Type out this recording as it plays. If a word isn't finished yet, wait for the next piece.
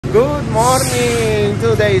Good morning!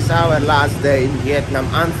 Today is our last day in Vietnam,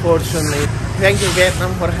 unfortunately. Thank you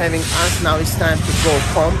Vietnam for having us. Now it's time to go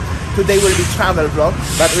home. Today will be travel vlog,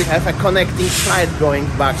 but we have a connecting flight going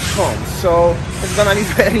back home. So it's gonna be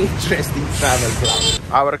very interesting travel vlog.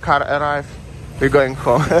 Our car arrived. We're going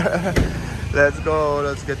home. Let's go,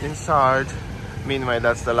 let's get inside. Meanwhile,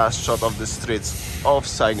 that's the last shot of the streets of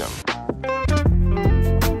Saigon.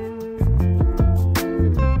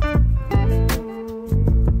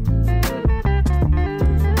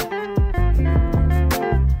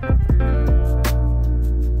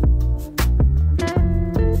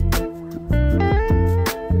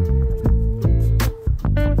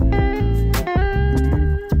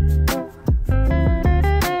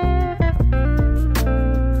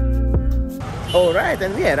 Alright,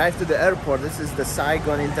 and we arrived to the airport. This is the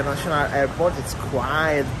Saigon International Airport. It's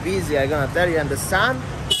quite busy, I'm gonna tell you, and the sun,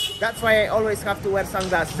 that's why I always have to wear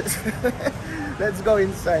sunglasses. Let's go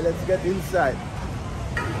inside, let's get inside.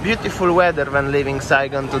 Beautiful weather when leaving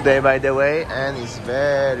Saigon today, by the way, and it's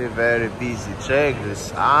very busy. Check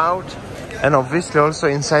this out. And obviously also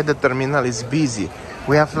inside the terminal is busy.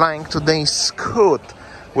 We are flying today Scoot,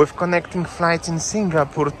 with connecting flights in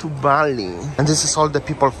Singapore to Bali. And this is all the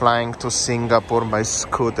people flying to Singapore by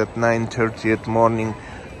Scoot at 9:30 at morning.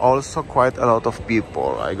 Also quite a lot of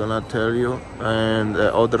people, I'm gonna tell you. And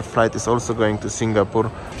the other flight is also going to Singapore.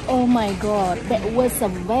 Oh my god, that was a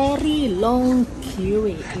very long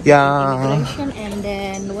queue. Yeah. Immigration and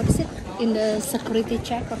then, what is it? In the security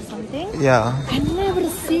check or something? Yeah. I never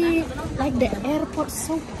see like the airport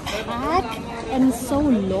so packed and so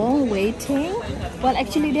long waiting. Well,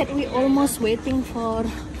 actually that we almost waiting for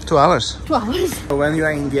 2 hours. 2 hours. When you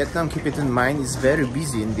are in Vietnam, keep it in mind, it's very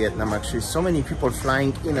busy in Vietnam actually. So many people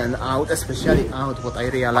flying in and out, especially out, what I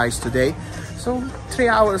realized today. So 3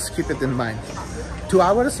 hours, keep it in mind. 2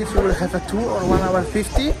 hours if you will have a 2 or 1 hour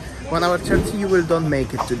 50. 1 hour 30 you will don't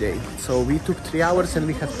make it today. So we took 3 hours and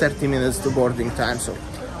we have 30 minutes to boarding time. So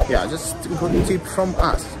yeah, just a good tip from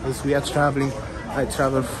us, as we are traveling. I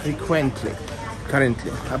travel frequently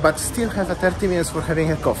currently, but still have a 30 minutes for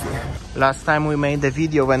having a coffee. Last time we made a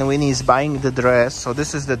video when Winnie is buying the dress. So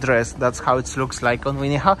this is the dress, that's how it looks like on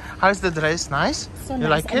Winnie. How is the dress? Nice? So you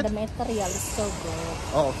nice, like and it? the material is so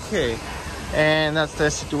good. Okay. And that's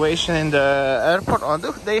the situation in the airport. Oh,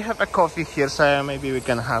 they have a coffee here, so maybe we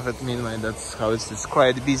can have it. Meanwhile, that's how it's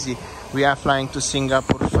quite busy. We are flying to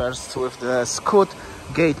Singapore first with the Scoot,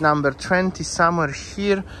 gate number 20, somewhere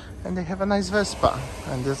here. And they have a nice Vespa.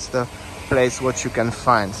 And that's the place what you can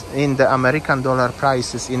find in the American dollar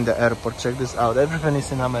prices in the airport. Check this out, everything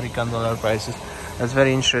is in American dollar prices. That's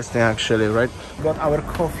very interesting actually, right? Got our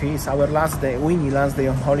coffee. It's our last day, Winnie last day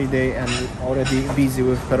on holiday, and already busy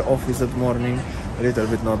with her office at morning. A little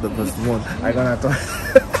bit not the best mood. I'm gonna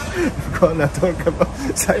talk about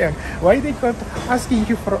Sayang. Why they got asking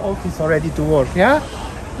you for office already to work? Yeah?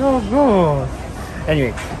 Oh good.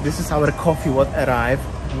 Anyway, this is our coffee what arrived.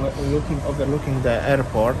 We're overlooking the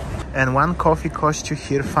airport. And one coffee costs you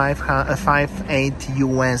here $5.8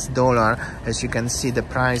 US. As you can see, the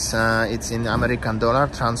price it's in American dollar.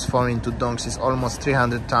 Transformed into dongs is almost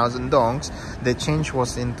 300,000 dongs. The change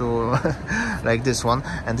was into like this one,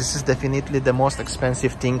 and this is definitely the most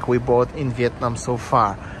expensive thing we bought in Vietnam so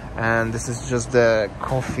far. And this is just the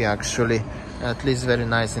coffee actually. At least very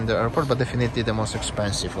nice in the airport, but definitely the most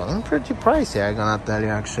expensive one. Pretty pricey, I'm gonna tell you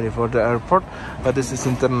actually, for the airport, but this is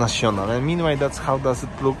international. And meanwhile, that's how does it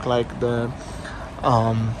look like the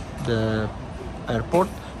airport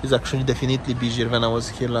is actually definitely busier. When I was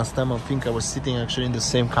here last time, I think I was sitting actually in the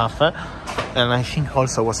same cafe, and I think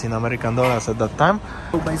also was in American dollars at that time.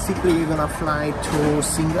 So basically we're gonna fly to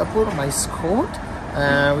Singapore by Scoot.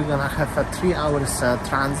 We're gonna have a 3 hours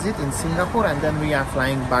transit in Singapore, and then we are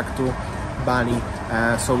flying back to Bali.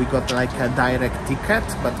 So we got like a direct ticket,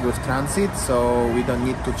 but with transit, so we don't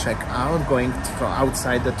need to check out going from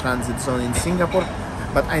outside the transit zone in Singapore.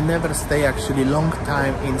 But I never stay actually long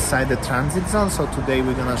time inside the transit zone, so today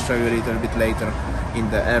we're gonna show you a little bit later in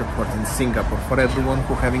the airport in Singapore for everyone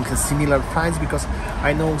who having a similar flights, because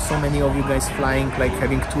I know so many of you guys flying like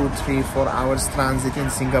having 2, 3, 4 hours transit in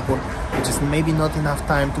Singapore, which is maybe not enough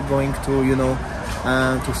time to going to, you know,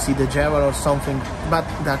 to see the jewel or something, but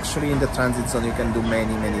actually in the transit zone you can do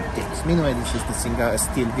many things. Meanwhile, this is the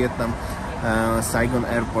still Vietnam Saigon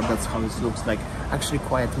airport. That's how it looks like. Actually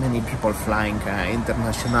quite many people flying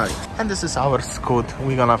internationally. And this is our Scoot.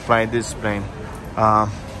 We're gonna fly this plane.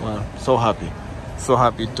 Well, so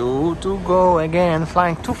happy to go again,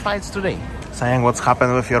 flying 2 flights today. Sayang, what's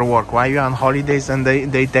happened with your work? Why are you on holidays and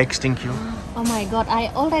they texting you? Oh my god, I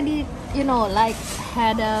already, you know, like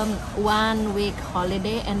had 1 week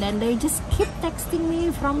holiday and then they just keep texting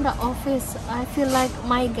me from the office. I feel like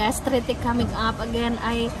my gastritis coming up again.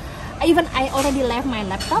 I already left my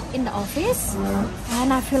laptop in the office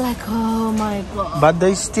and I feel like, oh my god. But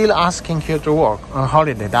they still asking you to work on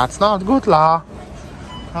holiday. That's not good, La.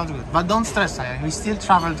 Not good. But don't stress, Sayang. We still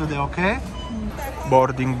travel today, okay?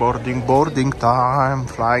 Boarding time.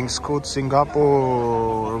 Flying Scoot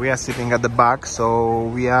Singapore. We are sitting at the back, so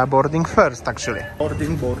we are boarding first, actually.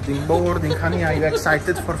 Boarding. Honey, are you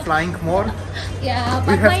excited for flying more? Yeah,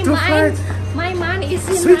 but my mind is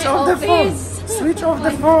in Switch my off the phone. office. Switch off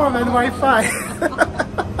the phone and Wi-Fi.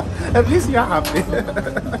 At least you're happy.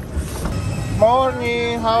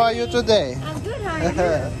 Morning. How are you today? I'm good, how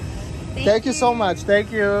are you? Thank you so much.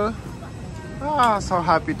 Thank you. Ah, so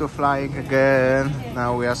happy to flying again.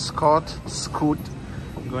 Now we are Scoot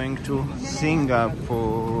going to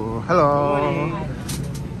Singapore. Hello.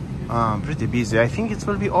 Pretty busy. I think it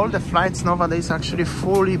will be all the flights nowadays actually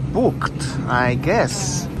fully booked, I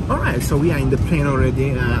guess. Alright, so we are in the plane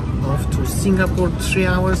already, off to Singapore, 3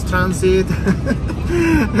 hours transit.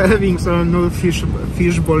 Having some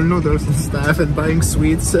fishball noodles and stuff and buying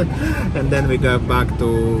sweets. And then we go back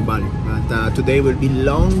to Bali. But today will be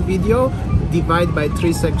long video, divided by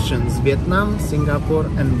 3 sections: Vietnam, Singapore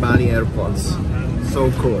and Bali airports.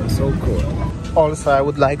 So cool, so cool. Also, I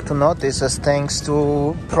would like to notice, as thanks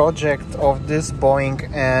to project of this Boeing,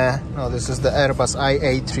 no, this is the Airbus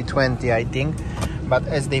IA320, I think. But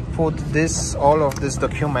as they put all of these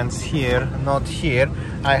documents here, not here,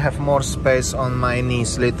 I have more space on my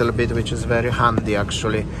knees a little bit, which is very handy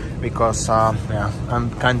actually, because yeah, I'm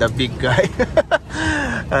kind of big guy.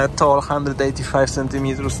 Tall, 185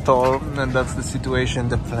 centimeters tall, and that's the situation in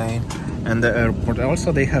the plane and the airport.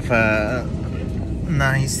 Also, they have a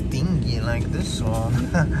nice dinghy like this one.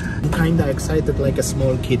 I'm kinda excited like a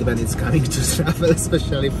small kid when it's coming to travel,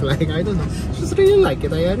 especially flying. I don't know, just really like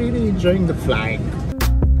it. I am really enjoying the flying.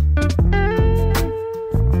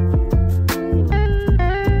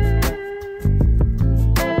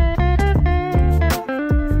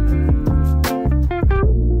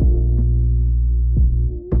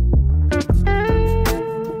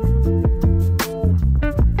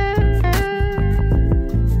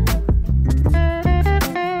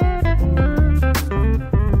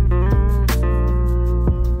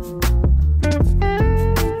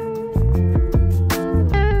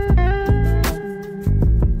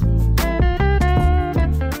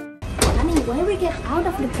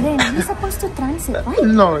 You're supposed to transit, right?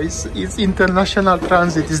 No, it's international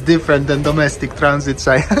transit is different than domestic transit,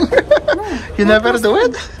 Sayang. No, you never do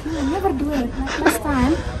it? No, I never do it. Like last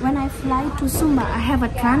time, when I fly to Sumba, I have a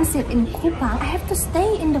transit in Kupang. I have to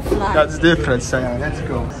stay in the flight. That's different, Sayang. Let's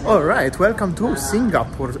go. All right, welcome to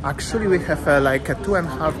Singapore. Actually, we have like a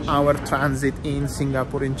 2.5 hour transit in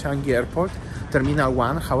Singapore in Changi Airport, Terminal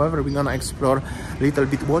 1. However, we're gonna explore a little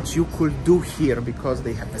bit what you could do here, because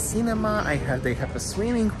they have a cinema, they have a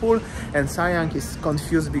swimming pool, and Sayang is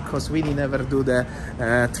confused because Winnie never do the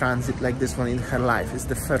transit like this one in her life. It's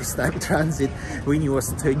the first time transit. Winnie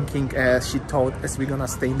was thinking, she thought as we're gonna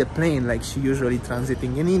stay in the plane like she usually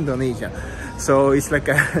transiting in Indonesia. So it's like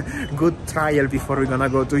a good trial before we're gonna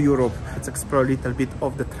go to Europe. Let's explore a little bit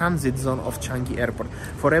of the transit zone of Changi Airport.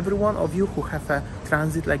 For every one of you who have a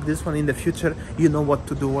transit like this one in the future, you know what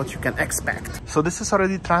to do, what you can expect. So this is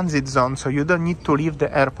already transit zone, so you don't need to leave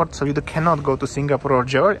the airport, so you cannot go to Singapore or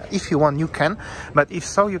Johor. If you want, you can, but if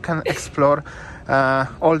so, you can explore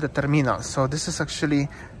all the terminals. So this is actually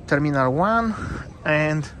Terminal 1,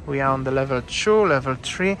 and we are on the level 2, level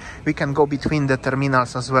 3. We can go between the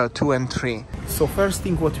terminals as well, 2 and 3. So first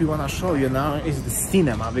thing what we want to show you now is the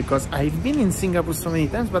cinema, because I've been in Singapore so many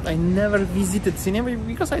times, but I never visited cinema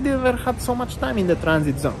because I never had so much time in the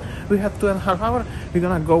transit zone. We have 2.5 hours. We're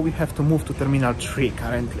gonna go, we have to move to Terminal 3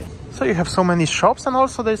 currently. So you have so many shops, and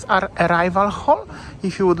also there's our arrival hall.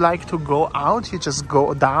 If you would like to go out, you just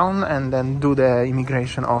go down and then do the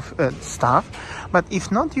immigration of stuff. But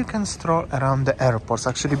if not, you can stroll around the airports,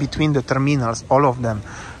 actually between the terminals, all of them.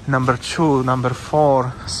 Number 2, number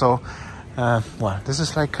 4. So, well, this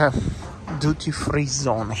is like a duty-free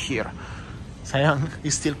zone here. Sayang,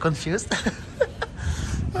 you still confused?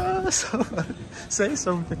 So, say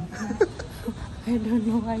something. I don't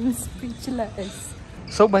know, I'm speechless.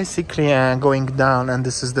 So basically going down, and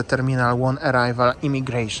this is the Terminal 1 arrival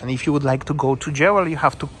immigration. If you would like to go to Johor, you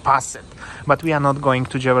have to pass it. But we are not going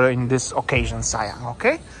to Johor in this occasion, Sayang,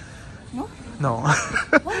 okay? No? No.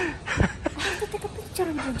 What? I have to take a picture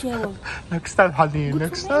with the Johor. Next time, honey. Good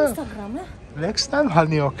Next for my time. Instagram, lah. Next time,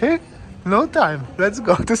 honey, okay? No time. Let's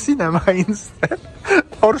go to cinema instead.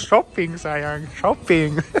 Or shopping, sayang.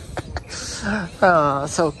 Shopping.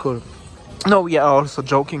 So cool. No, we are also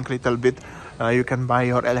joking a little bit. You can buy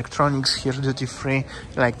your electronics here duty free,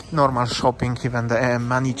 like normal shopping, even the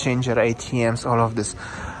money changer, ATMs, all of this.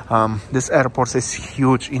 This airport is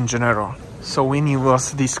huge in general. So Winnie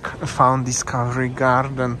found Discovery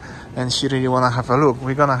Garden and she really wanna have a look.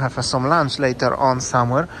 We're gonna have some lunch later on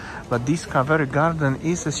somewhere, but Discovery Garden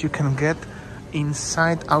is, as you can get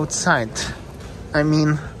inside, outside. I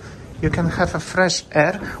mean, you can have a fresh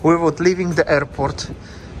air without leaving the airport.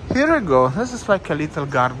 Here we go. This is like a little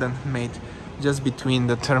garden made just between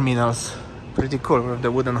the terminals. Pretty cool with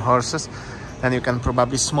the wooden horses. And you can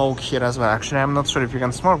probably smoke here as well. Actually, I'm not sure if you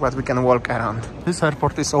can smoke, but we can walk around. This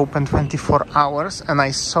airport is open 24 hours, and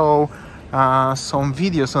I saw some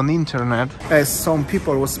videos on the internet as some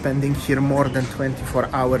people were spending here more than 24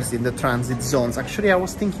 hours in the transit zones. Actually, I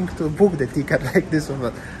was thinking to book the ticket like this one,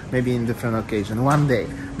 but maybe in different occasion, one day.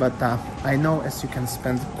 But I know as you can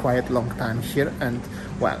spend quite long time here, and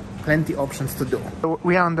well, plenty options to do.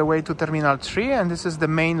 We are on the way to Terminal 3, and this is the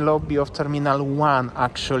main lobby of Terminal 1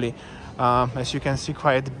 actually. As you can see,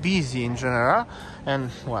 quite busy in general,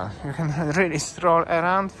 and well, you can really stroll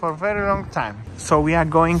around for a very long time. So we are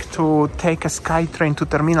going to take a SkyTrain to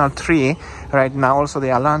Terminal 3 right now. Also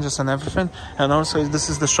there are lounges and everything, and also this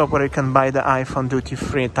is the shop where you can buy the iPhone duty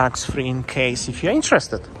free, tax free in case if you're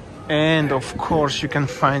interested. And of course you can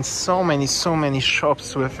find so many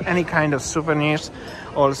shops with any kind of souvenirs,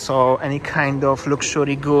 also any kind of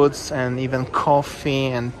luxury goods, and even coffee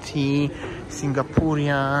and tea,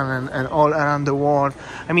 Singaporean and all around the world.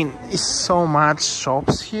 I mean, it's so much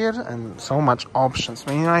shops here and so much options.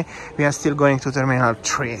 Meanwhile, we are still going to Terminal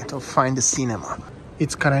 3 to find the cinema.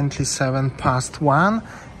 It's currently 1:07,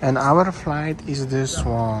 and our flight is this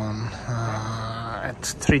one at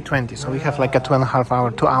 3:20, so we have like a 2.5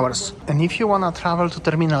 hour, 2 hours. And if you want to travel to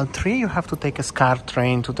Terminal 3, you have to take a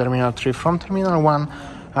SkyTrain to Terminal 3 from Terminal 1.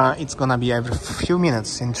 It's gonna be every few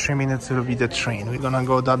minutes. In 3 minutes it will be the train. We're gonna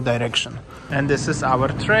go that direction. And this is our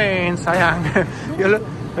train, sayang.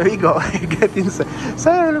 There we go. Get inside.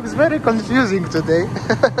 Sayang looks very confusing today.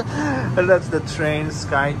 That's the train,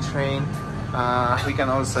 SkyTrain. We can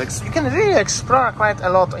also you can really explore quite a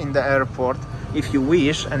lot in the airport if you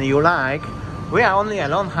wish and you like. We are only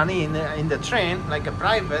alone, honey, in the train, like a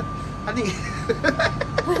private. Honey.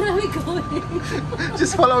 Where are we going?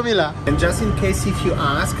 Just follow me, la. And just in case if you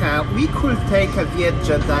ask, we could take a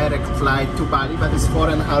Vietjet direct flight to Bali, but it's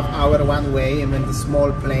 4.5 hours one way, and then the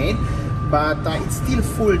small plane. But it's still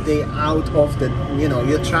full day out of the,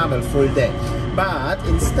 you travel full day. But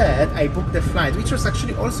instead, I booked the flight, which was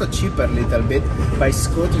actually also cheaper a little bit, by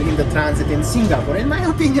Scoot in the transit in Singapore. In my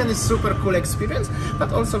opinion, it's super cool experience.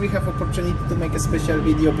 But also we have opportunity to make a special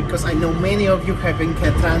video because I know many of you having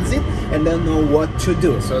a transit and don't know what to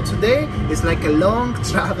do. So today is like a long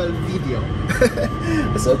travel video.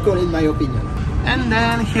 So cool in my opinion. And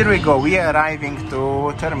then here we go. We are arriving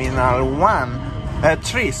to Terminal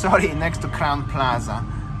 3, sorry, next to Crown Plaza.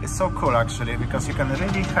 It's so cool actually, because you can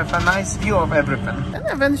really have a nice view of everything. And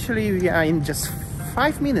eventually we are in just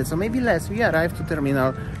 5 minutes or maybe less, we arrive to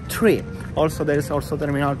Terminal 3. Also there is also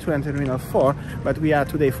Terminal 2 and Terminal 4, but we are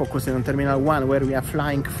today focusing on Terminal 1 where we are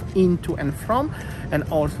flying into and from, and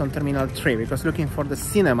also on Terminal 3 because looking for the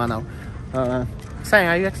cinema now. Sayang,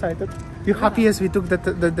 are you excited? You happy as we took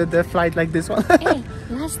the flight like this one? Hey,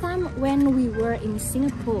 last time when we were in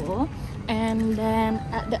Singapore, and then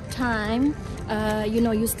at that time,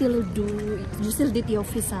 you still did your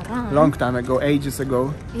visa run. Long time ago, ages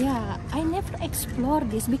ago. Yeah, I never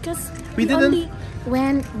explored this because we only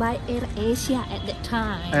went by Air Asia at that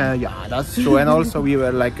time. Yeah, that's true. And also we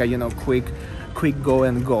were like a, quick go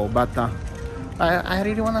and go. But I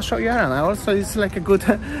really want to show you around. Also, it's like a good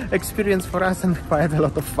experience for us and quite a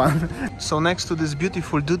lot of fun. So next to this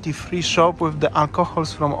beautiful duty-free shop with the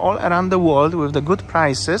alcohols from all around the world with the good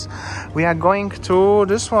prices, we are going to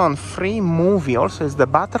this one, free movie. Also, it's the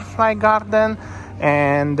Butterfly Garden,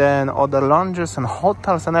 and then other lounges and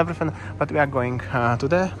hotels and everything. But we are going to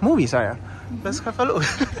the movies area. Let's have a look.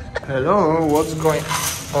 Hello, what's going?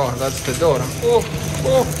 Oh, that's the door.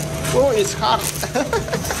 Oh, it's hard.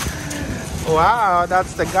 Wow,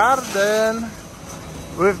 that's the garden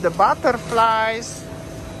with the butterflies.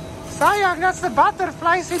 Sayang, that's the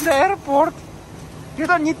butterflies in the airport. You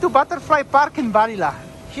don't need to butterfly park in Bali.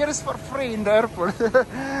 Here is for free in the airport.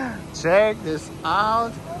 Check this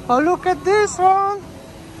out. Oh, look at this one.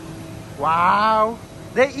 Wow.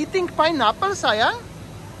 They're eating pineapple, Sayang.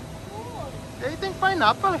 They're eating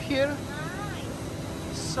pineapple here.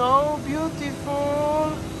 So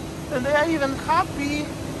beautiful. And they are even happy.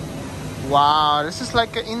 Wow, this is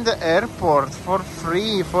like in the airport for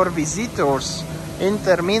free for visitors in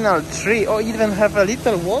Terminal 3. Oh, even have a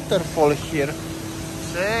little waterfall here.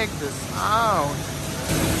 Check this out.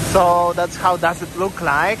 So that's how does it look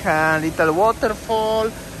like, a little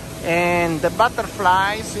waterfall, and the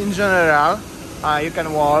butterflies in general. You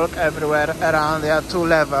can walk everywhere around. There are 2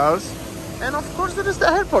 levels, and of course there is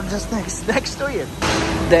the airport just next to it.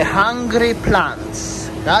 The hungry plants.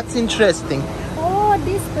 That's interesting. Oh,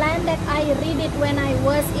 this plant that I read it when I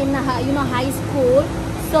was in high school.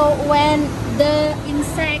 So when the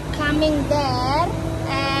insect coming there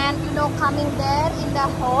and coming there in the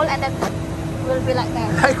hole, and then will be like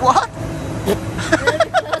that. Like what? Will be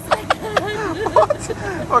close like that. What?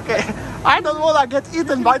 Okay, I don't want to get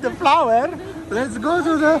eaten by the flower. Let's go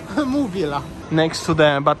to the movie lah. Next to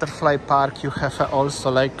the butterfly park, you have also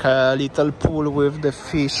like a little pool with the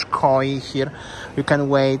fish koi here. You can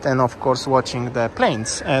wait and of course watching the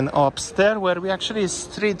planes. And upstairs where we actually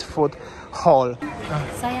street food hall.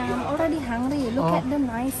 Sayang, I'm already hungry. Look at the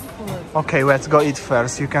nice food. Okay, let's go eat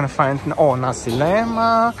first. You can find nasi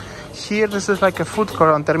lemak. Here, this is like a food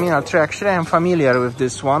court on Terminal 3. Actually, I'm familiar with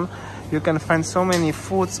this one. You can find so many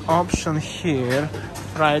foods option here.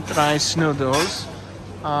 Fried rice noodles.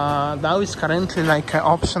 Now is currently like an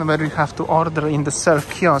option where you have to order in the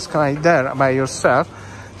self kiosk right there by yourself.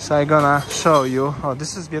 So I'm gonna show you. Oh,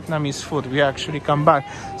 this is Vietnamese food. We actually come back.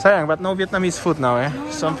 Sayang, but no Vietnamese food now, eh?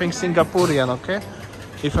 Something Singaporean, okay?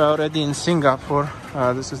 If you're already in Singapore,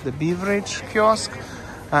 this is the beverage kiosk.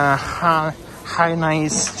 High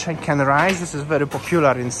nice chicken rice. This is very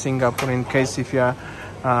popular in Singapore. In case if you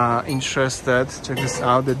are interested, check this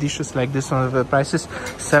out. The dishes like this one, the price is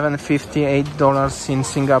 $7.58 in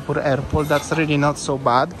Singapore airport. That's really not so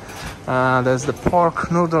bad. There's the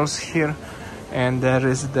pork noodles here, and there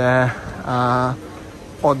is the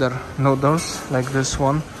other noodles like this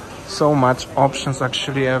one. So much options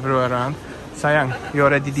actually everywhere around. Sayang, you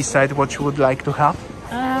already decide what you would like to have?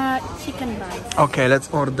 Chicken rice. Okay, let's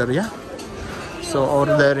order, yeah? So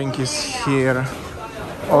ordering is here.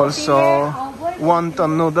 Also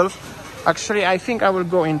wonton noodles. Actually, I think I will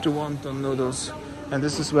go into wonton noodles. And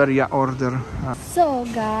this is where you order. So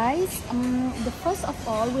guys, the first of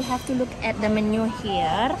all, we have to look at the menu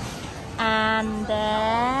here. And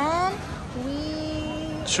then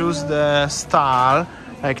we choose the style.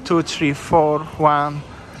 Like 2, 3, 4, 1.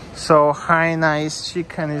 So high nice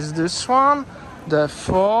chicken is this one. The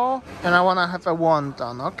 4, and I want to have a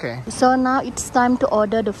wonton. Okay. So now it's time to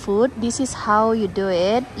order the food. This is how you do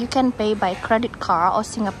it. You can pay by credit card or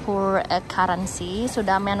Singapore currency. So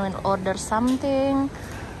Damian will order something.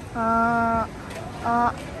 For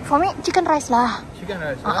me, chicken rice lah. Chicken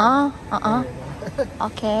rice.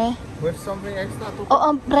 Okay. With something extra too.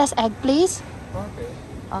 Breast egg, please. Okay.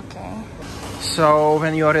 Okay. So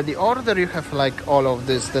when you already order, you have like all of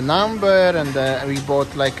this, the number, and we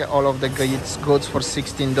bought like all of the goods for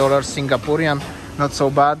 $16 Singaporean. Not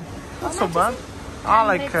so bad. Not so bad.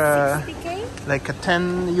 Like a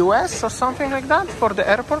 10 US or something like that for the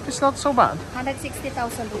airport. It's not so bad.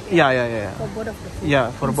 160,000 rupiah. Yeah. For both of the food.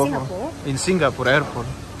 Yeah, for both. Singapore? In Singapore airport.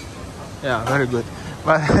 Yeah, very good.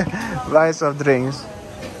 Buy of drinks.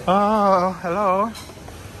 Oh, hello.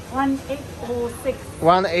 1806.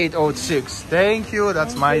 1806. Thank you.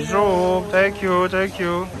 That's my job. Thank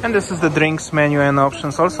you. And this is the drinks menu and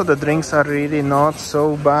options. Also, the drinks are really not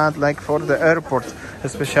so bad like for the airport,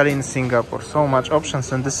 especially in Singapore. So much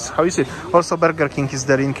options, and this is how you see it. Also, Burger King is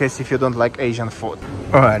there in case if you don't like Asian food.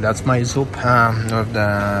 Alright, that's my soup with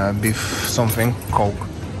the beef something Coke.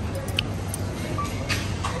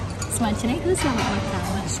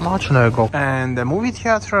 Smacznego. And the movie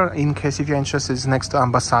theater, in case if you're interested, is next to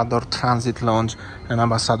Ambassador Transit Lounge and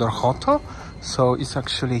Ambassador Hotel. So it's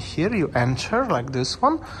actually here. You enter like this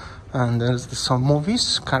one, and there's some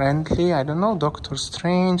movies currently. I don't know, Doctor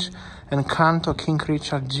Strange, Encanto, King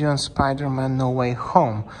Richard, Geo, and Spider-Man No Way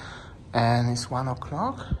Home. And it's 1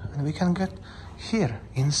 o'clock, and we can get here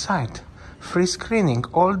inside. Free screening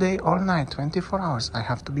all day, all night, 24 hours. I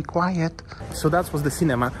have to be quiet. So that was the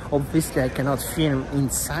cinema. Obviously, I cannot film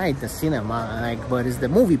inside the cinema, like where is the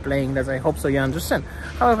movie playing, that I hope so you understand.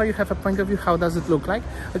 However, you have a point of view, how does it look like?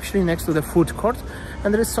 Actually, next to the food court.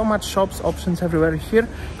 And there is so much shops, options everywhere here.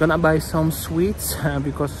 Gonna buy some sweets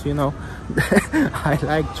because, you know, I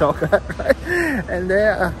like chocolate, right? And they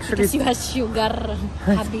actually... Because you have sugar,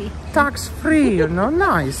 hubby. Tax-free, you know,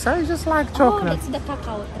 nice. I just like chocolate. Oh, that's the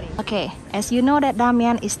cacao tree. Okay, as you know that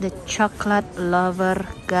Damian is the chocolate lover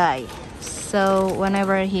guy. So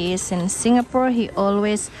whenever he is in Singapore, he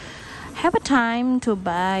always have a time to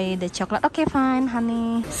buy the chocolate. Okay, fine,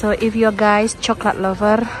 honey. So if you're guys chocolate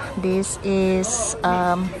lover, this is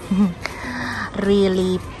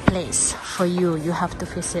really place for you. You have to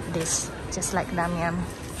visit this, just like Damian.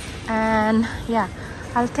 And yeah,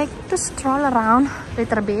 I'll take the stroll around a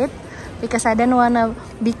little bit because I don't want to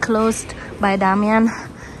be closed by Damian.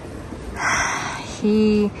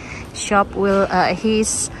 He's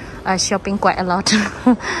shopping quite a lot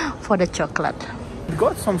for the chocolate.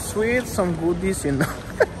 Got some sweets, some goodies, you know.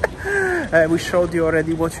 We showed you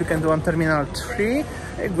already what you can do on Terminal 3.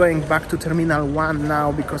 Going back to Terminal 1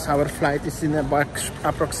 now because our flight is in about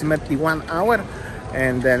approximately 1 hour,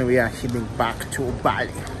 and then we are heading back to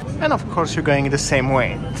Bali. And of course you're going the same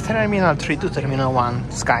way, Terminal 3 to Terminal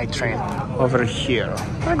 1 SkyTrain over here.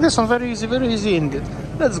 Like this one, very easy indeed.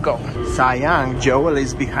 Let's go. Sayang, Joel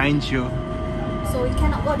is behind you. So we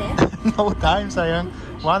cannot go there? No time, Sayang.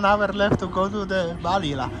 1 hour left to go to the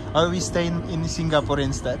Bali lah. Or we stay in Singapore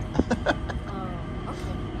instead.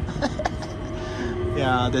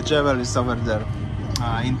 Yeah, the Jewel is over there,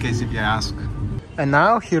 in case if you ask. And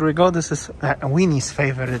now here we go. This is Winnie's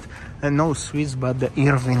favorite. And no sweets, but the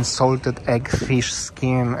Irvin salted egg fish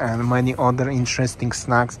skin and many other interesting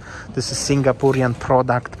snacks. This is Singaporean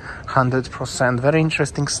product, 100%. Very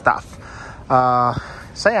interesting stuff.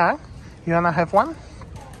 Sayang, you wanna have one?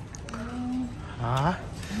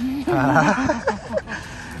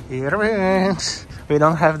 Earrings. We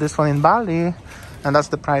don't have this one in Bali, and that's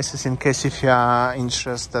the prices in case if you are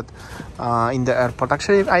interested in the airport.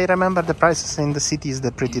 Actually, I remember the prices in the city is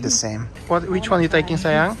pretty the same. Which one you taking,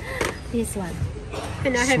 Sayang? This one.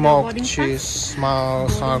 And I have smoked cheese, small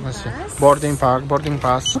boarding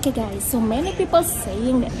pass. Okay guys, so many people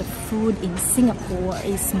saying that the food in Singapore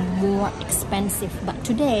is more expensive, but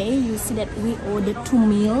today you see that we ordered 2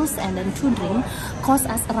 meals and then 2 drinks, cost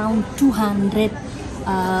us around 200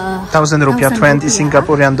 1,000 rupiah, 20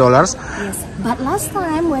 Singaporean dollars. Yes, but last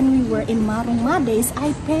time when we were in Marumades,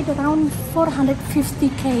 I paid around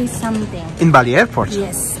 450k something. In Bali Airport?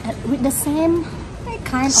 Yes, with the same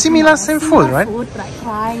kind of similar food, right? Food, like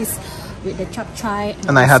rice with the chap chai.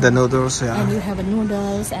 And I had the noodles, yeah. And you have the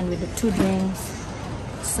noodles and with the 2 drinks.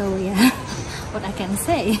 So yeah, what I can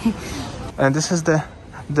say. And this is the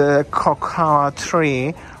cocoa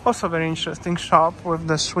tree. Also very interesting shop with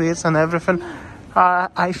the sweets and everything.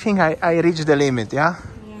 I think I reached the limit, yeah?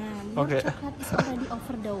 Yeah, okay. Chocolate is already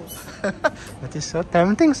overdose. That is so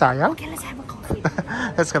tempting, Sayang. Okay, let's have a coffee.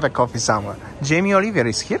 Let's have a coffee somewhere. Jamie Oliver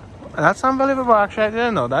is here. That's unbelievable, actually, I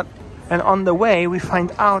didn't know that. And on the way, we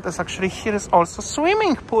find out that actually here is also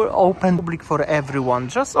swimming pool open public for everyone,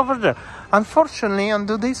 just over there. Unfortunately, on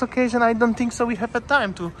today's occasion, I don't think so we have a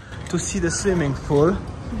time to see the swimming pool.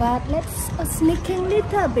 But let's sneaking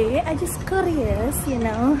little bit. I just curious, you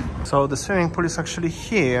know. So the swimming pool is actually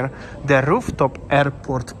here, the rooftop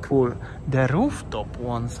airport pool. The rooftop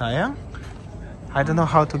one, Sayang. I don't know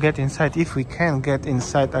how to get inside. If we can get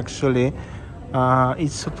inside, actually,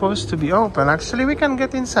 it's supposed to be open. Actually, we can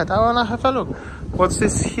get inside. I wanna have a look. What's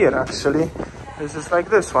this here? Actually, this is like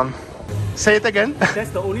this one. Say it again.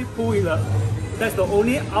 That's the only pool in the. That's the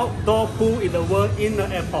only outdoor pool in the world in the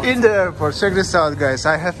airport. In the airport. Check this out, guys.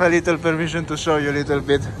 I have a little permission to show you a little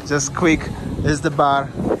bit. Just quick. There's the bar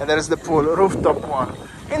and there's the pool, rooftop one.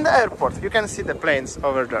 In the airport, you can see the planes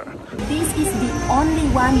over there. This is the only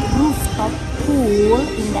one rooftop pool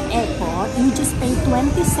in the airport. You just pay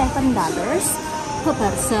 $27 per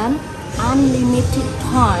person, unlimited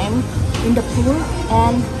time in the pool,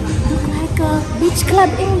 and look like a beach club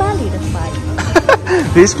in Bali. That's why.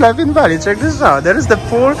 Beach club in Bali. Check this out. There is the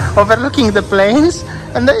pool overlooking the planes,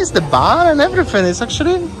 and there is the bar and everything. It's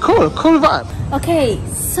actually cool vibe. Okay,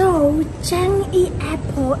 so Changi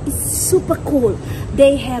Airport is super cool.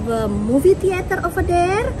 They have a movie theater over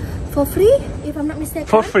there for free, if I'm not mistaken.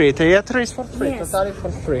 For free. Theater is for free. Yes. Totally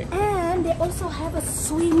for free. And they also have a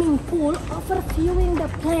swimming pool overviewing the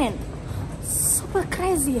plane. Super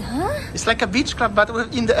crazy, huh? It's like a beach club, but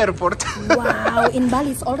in the airport. Wow, in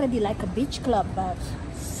Bali it's already like a beach club, but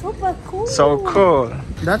super cool. So cool.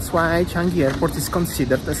 That's why Changi Airport is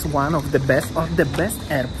considered as one of the best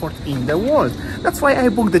airport in the world. That's why I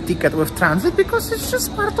booked the ticket with transit, because it's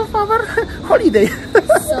just part of our holiday.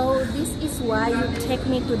 So this is why you take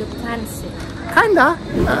me to the transit. Kinda.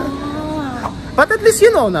 But at least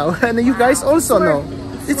you know now, and you guys also know.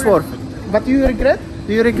 It's worth it. But do you regret?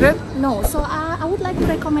 Do you regret? No. So I would like to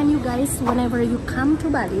recommend you guys, whenever you come to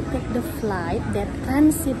Bali, take the flight that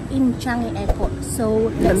transit in Changi Airport. So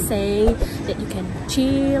let's say that you can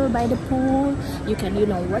chill by the pool, you can, you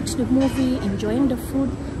know, watch the movie, enjoying the food.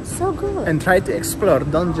 So good. And try to explore.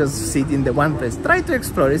 Don't just sit in the one place. Try to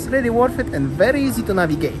explore. It's really worth it and very easy to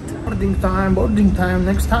navigate. Boarding time,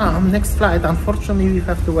 next flight. Unfortunately, you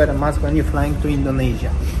have to wear a mask when you're flying to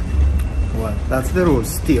Indonesia. Well, that's the rule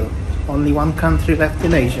still. only one country left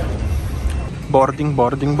in Asia. Boarding,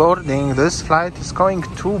 boarding, boarding. This flight is going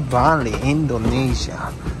to Bali,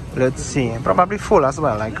 Indonesia. Let's see. Probably full as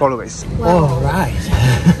well, like always. Wow. All right.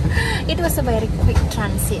 It was a very quick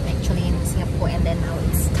transit actually in Singapore, and then now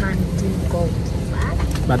it's time to go to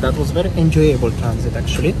Bali. But that was very enjoyable transit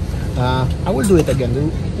actually. I will do it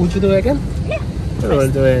again. Would you do it again? Yeah. We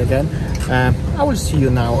will do it again. I will see you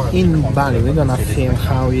now in Bali. We're gonna film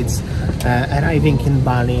how it's arriving in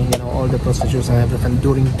Bali, you know, all the procedures and everything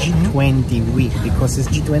during G20 week, because it's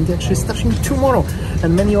G20 actually starting tomorrow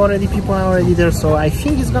and many people are already there, so I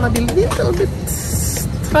think it's gonna be a little bit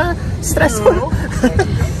stressful.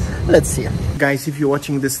 Let's see. Guys, if you're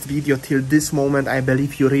watching this video till this moment, I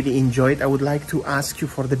believe you really enjoyed. I would like to ask you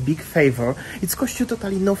for the big favor. It's cost you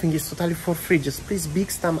totally nothing, it's totally for free. Just please big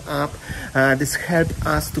thumb up. This helped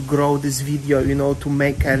us to grow this video, you know, to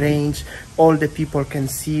make a range all the people can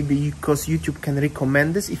see, because YouTube can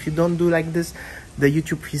recommend this. If you don't do like this, the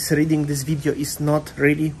YouTube is reading this video is not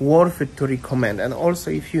really worth it to recommend. And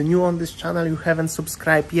also, if you're new on this channel, you haven't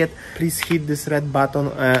subscribed yet, please hit this red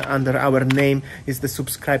button under our name is the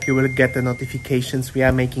subscribe. You will get the notifications. We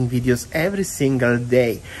are making videos every single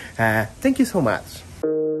day. Thank you so much.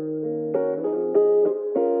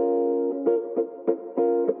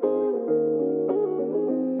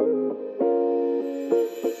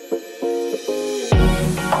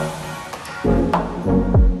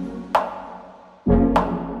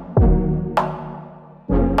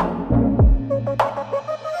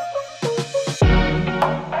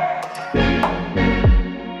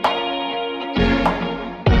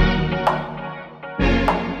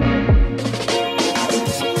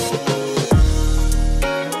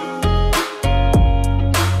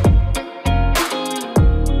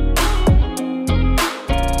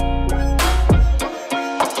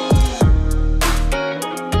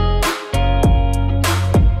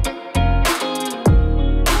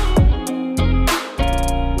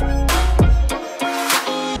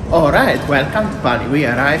 Alright, welcome to Bali. We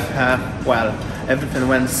arrived, well, everything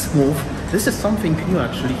went smooth. This is something new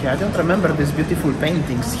actually here. I don't remember these beautiful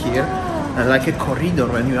paintings here, like a corridor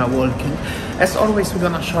when you are walking. As always, we're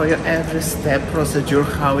gonna show you every step procedure,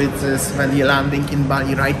 how it is when you're landing in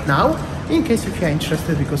Bali right now, in case if you're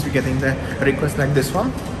interested, because we're getting the request like this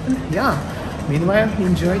one. And yeah, meanwhile,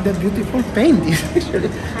 enjoy the beautiful paintings actually.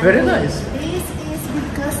 Very nice. This is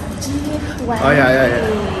because G20. Oh yeah.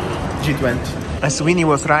 G20. As Winnie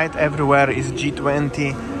was right, everywhere is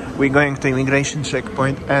G20. We're going to immigration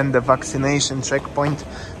checkpoint and the vaccination checkpoint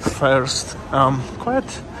first.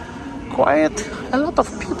 Quite a lot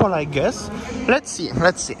of people, I guess. Let's see.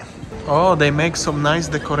 Oh, they make some nice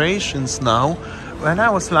decorations now. When I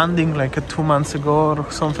was landing like 2 months ago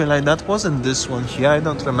or something like that, wasn't this one here? I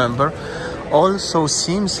don't remember. Also,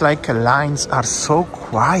 seems like lines are so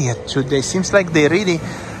quiet today. Seems like they really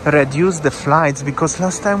reduce the flights, because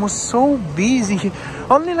last time was so busy.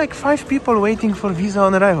 Only like 5 people waiting for visa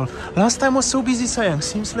on arrival. Last time was so busy, Sayang.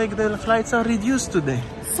 Seems like the flights are reduced today.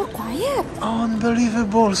 So quiet.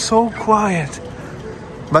 Unbelievable, so quiet.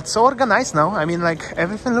 But so organized now. I mean, like,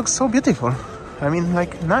 everything looks so beautiful. I mean,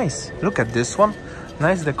 like, nice. Look at this one.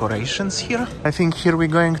 Nice decorations here. I think here we're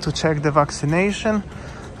going to check the vaccination.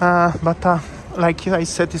 Like I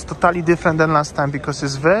said, it's totally different than last time, because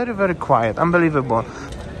it's very, very quiet. Unbelievable.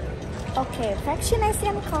 Okay,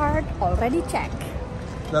 vaccination card already checked.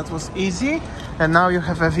 That was easy. And now you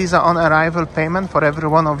have a visa on arrival payment for every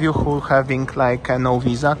one of you who having like no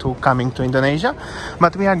visa to coming to Indonesia.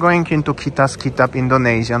 But we are going into Kitab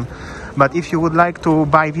Indonesian. But if you would like to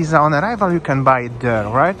buy visa on arrival, you can buy it there,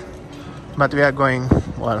 right? But we are going,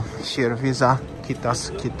 well, here, visa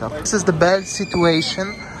Kitab. This is the belt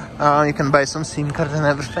situation. You can buy some SIM card and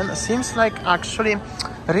everything. Seems like actually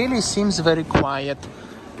really seems very quiet.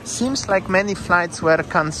 Seems like many flights were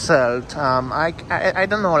cancelled. I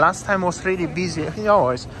don't know, last time was really busy,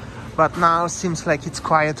 always, but now seems like it's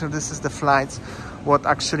quieter. This is the flights what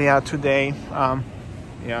actually are today.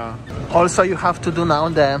 Yeah, also you have to do now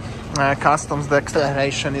the customs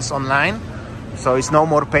declaration is online, so it's no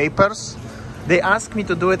more papers. They asked me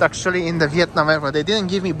to do it actually in the Vietnam Airport. They didn't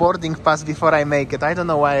give me boarding pass before I make it. I don't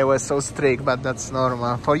know why I was so strict, but that's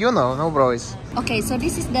normal. For you, no bros. Okay, so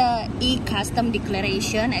this is the e-custom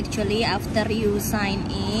declaration actually after you sign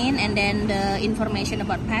in, and then the information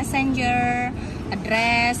about passenger,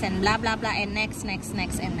 address, and blah blah blah, and next.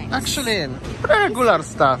 Actually, regular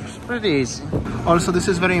stuff, pretty easy. Also, this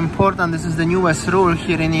is very important. This is the newest rule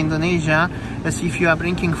here in Indonesia. As if you are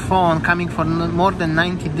bringing phone coming for more than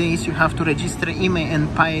 90 days, you have to register email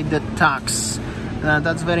and pay the tax.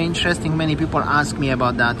 That's very interesting. Many people ask me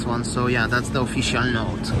about that one. So yeah, that's the official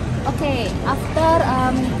note. Okay, after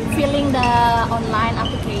filling the online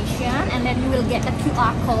application, and then you will get the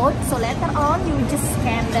QR code. So later on, you just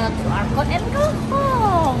scan the QR code and go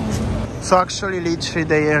home. So actually, literally,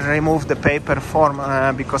 they removed the paper form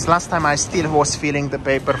because last time I still was filling the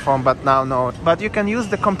paper form, but now no. But you can use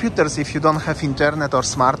the computers if you don't have internet or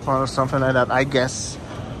smartphone or something like that, I guess.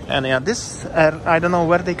 And yeah, this, I don't know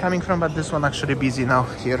where they're coming from, but this one actually busy now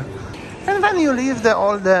here. And when you leave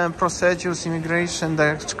all the procedures, immigration,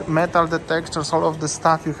 the metal detectors, all of the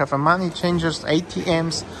stuff, you have a money changers,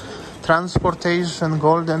 ATMs, transportation,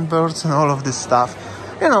 golden birds, and all of this stuff.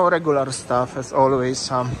 You know, regular stuff as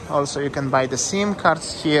always. Also, you can buy the SIM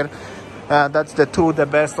cards here. That's the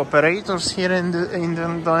best operators here in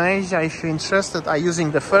Indonesia. If you're interested, I'm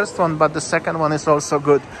using the first one, but the second one is also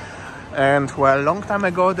good. And well, long time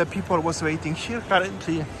ago, the people was waiting here.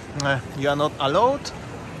 Currently, you are not allowed.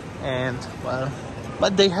 And well,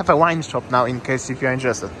 but they have a wine shop now in case if you're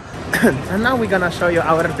interested. And now we're gonna show you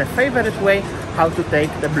the favorite way how to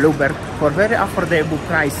take the Bluebird for very affordable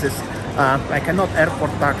prices. Like a not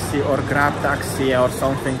airport taxi or grab taxi or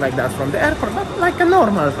something like that from the airport, but like a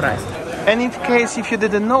normal price. And in case if you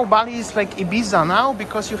didn't know, Bali is like Ibiza now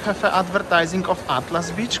because you have advertising of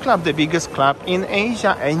Atlas Beach Club, the biggest club in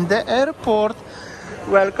Asia, in the airport.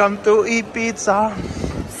 Welcome to Ibiza.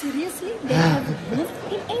 Seriously? They have moved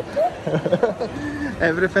in airport?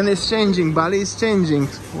 Everything is changing. Bali is changing,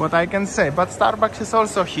 what I can say. But Starbucks is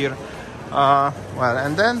also here. Well,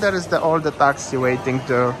 and then there is all the taxi waiting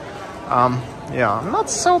there. Yeah,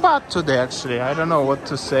 not so bad today actually. I don't know what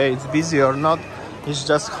to say. It's busy or not. It's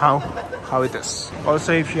just how it is.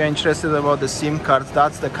 Also, if you're interested about the SIM cards,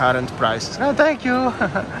 that's the current price. Oh, thank you.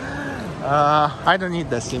 I don't need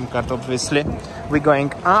the SIM card, obviously. We're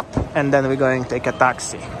going up and then we're going to take a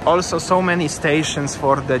taxi. Also, so many stations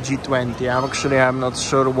for the G20. I'm not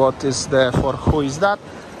sure what is for who is that,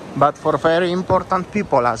 but for very important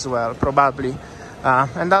people as well, probably.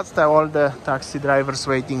 And that's all the taxi drivers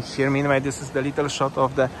waiting here. Meanwhile, this is the little shot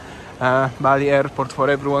of the Bali Airport for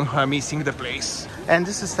everyone who are missing the place. And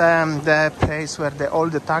this is the place where all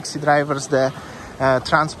the taxi drivers, the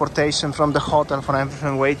transportation from the hotel, from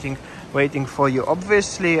everything waiting for you.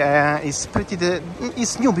 Obviously,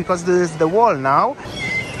 it's new because there is the wall now.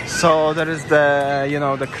 So there is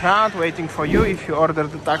the crowd waiting for you. If you order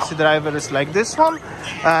the taxi driver is like this one.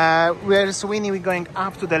 Whereas Winnie, we're going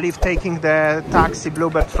up to the lift, taking the taxi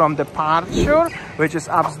Bluebird from the departure, which is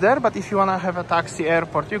up there. But if you want to have a taxi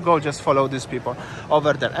airport, you go just follow these people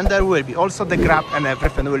over there. And there will be also the Grab and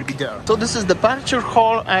everything will be there. So this is the departure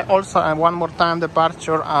hall. Also, one more time,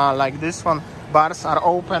 departure like this one. Bars are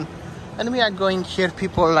open. And we are going here,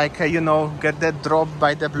 people like, get that dropped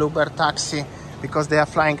by the Bluebird taxi. Because they are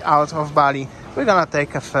flying out of Bali. We're gonna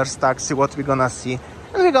take a first taxi, what we're gonna see,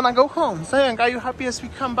 and we're gonna go home. Sayang, are you happy as we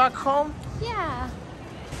come back home? Yeah.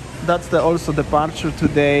 That's also departure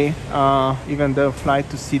today, even the flight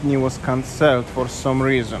to Sydney was cancelled for some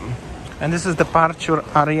reason. And this is departure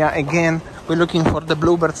area again. We're looking for the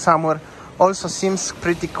Bluebird somewhere. Also seems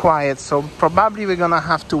pretty quiet, so probably we're gonna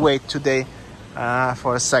have to wait today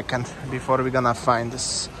for a second before we're gonna find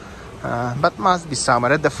this. But must be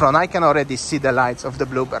somewhere at the front. I can already see the lights of the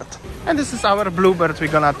Bluebird. And this is our Bluebird. We're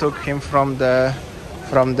gonna took him from the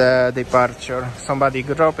departure. Somebody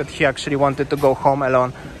dropped it. He actually wanted to go home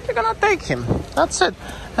alone. We're gonna take him. That's it.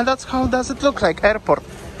 And that's how does it look like airport.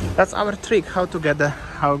 That's our trick, how to get the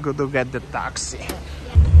taxi.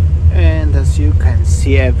 And as you can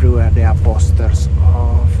see everywhere, there are posters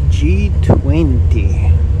of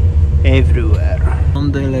G20 everywhere. On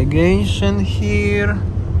delegation here.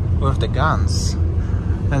 With the guns.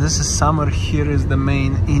 And this is somewhere here is the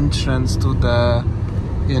main entrance to the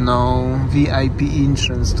VIP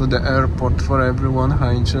entrance to the airport for everyone who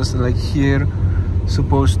are interested. Like here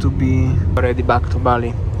supposed to be already back to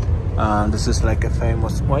Bali. This is like a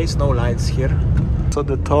famous, why is no lights here? So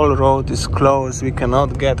the toll road is closed. We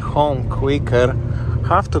cannot get home quicker.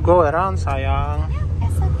 Have to go around, sayang. Yeah,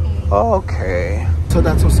 it's okay. Okay. So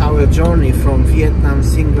that was our journey from Vietnam,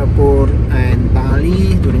 Singapore and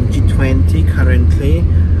Bali during G20 currently.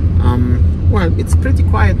 Well, it's pretty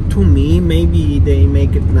quiet to me. Maybe they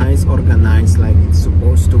make it nice, organized like it's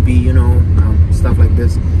supposed to be, stuff like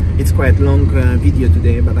this. It's quite long video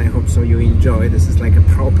today, but I hope so you enjoy. This is like a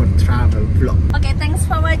proper travel vlog. Okay, thanks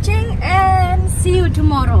for watching and see you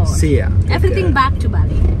tomorrow. See ya. Everything back to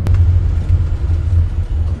Bali.